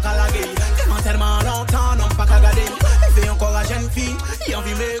 mais qu'on l'a qu'à laguer. Tellement longtemps, non pas qu'à garder. Il fait encore à jeune fille, il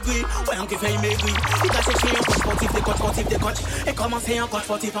envie maigri. Ouais, on qui fait maigri. Il a cherché un coach sportif, des coachs. Et commencer un coach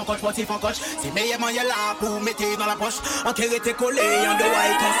sportif, en coach. C'est meilleur moyen là pour mettre dans la poche. En qui était collé, en de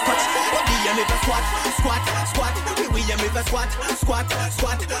white, en scotch. On dit, il me fait squat. Oui, il me fait squat.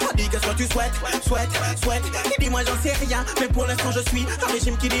 On dit, qu'est-ce que tu souhaites. Il dit, moi j'en sais rien, mais pour l'instant je suis un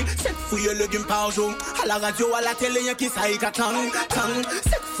régime qui dit, c'est fouiller le légume par jour. À la radio, à la télé, y'a qui ça y a tang.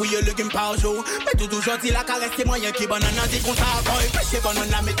 C'est fouiller le légume par jour. Mais tout aujourd'hui, la caresse, c'est moyen qui banane, dit qu'on s'aboye. Pêcher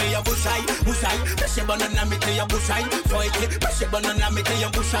banane, mettez y'a bouchaille. Pêcher banane, mettez y'a bouchaille. Faut écrire, pêcher banane, mettez y'a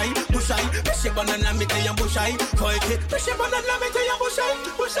bouchaille. Pêcher banane, mettez y'a bouchaille. Faut écrire, pêcher banane, mettez y'a bouchaille.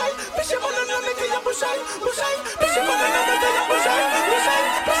 Pêcher banane, mettez y'a bouchaille. Pêcher banane, mettez y'a bouchaille.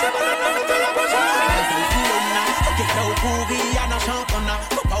 Pêcher banane, mettez y'a bouchaille. Au pourri, à la champonna.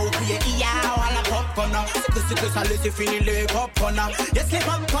 Faut pas oublier, à la popcorn. C'est que ça laisse finir les popcorn. Yes, les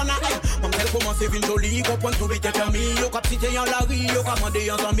popcorn. On tel commence vite joli. Comprendre tout vite permis. Yo cap cité en la rue. Yo commandé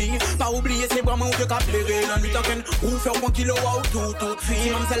en ami. Pas oublier, c'est vraiment où je cap plaire. La nuit t'en ou faire un kilo ou tout fille.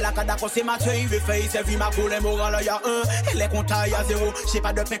 Même celle là qui d'accord, c'est ma tueille. Je fais, c'est vie ma coulée morale. Y'a un. Et les comptes y'a zéro. J'ai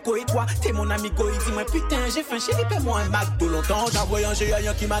pas de péco et toi. T'es mon ami go. Dis-moi putain, j'ai faim. Chérie, paie-moi un McDo longtemps. J'avoue, j'ai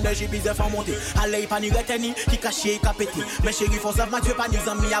rien qui manège. J'ai bizarre faire monter. Allez, pas ni reteni. Qui caché. Mais chérie, faut savoir, Mathieu, pas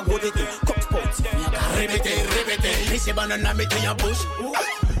nous amis à gros tété. Coq sportif, répétez. Pêcher banane, mettez en bouche.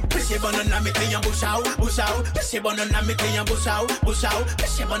 Pêcher banane, mettez en bouche. Pêcher banane, mettez en bouche.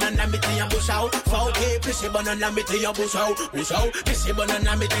 Pêcher banane, mettez en bouche. Faut pêcher banane, mettez en bouche. Pêcher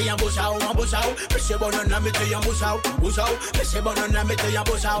banane, mettez en bouche. Pêcher banane, mettez en bouche. Pêcher banane, mettez en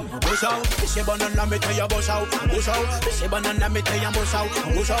bouche. Pêcher banane, mettez en bouche. Pêcher banane, mettez en bouche.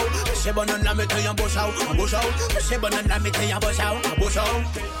 Pêcher banane, mettez en bouche. Pêcher banane, mettez en bouche.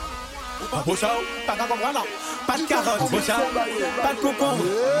 En bouche, pas qu'à comprendre, pas de carotte, pas de coco,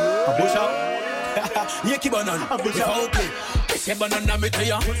 en bouche, y'a qui banane, en bouche, c'est banane à mettre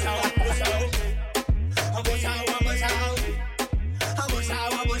en bouche,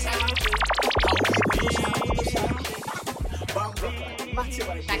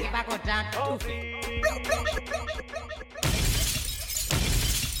 T'as qui pas content, tout fait.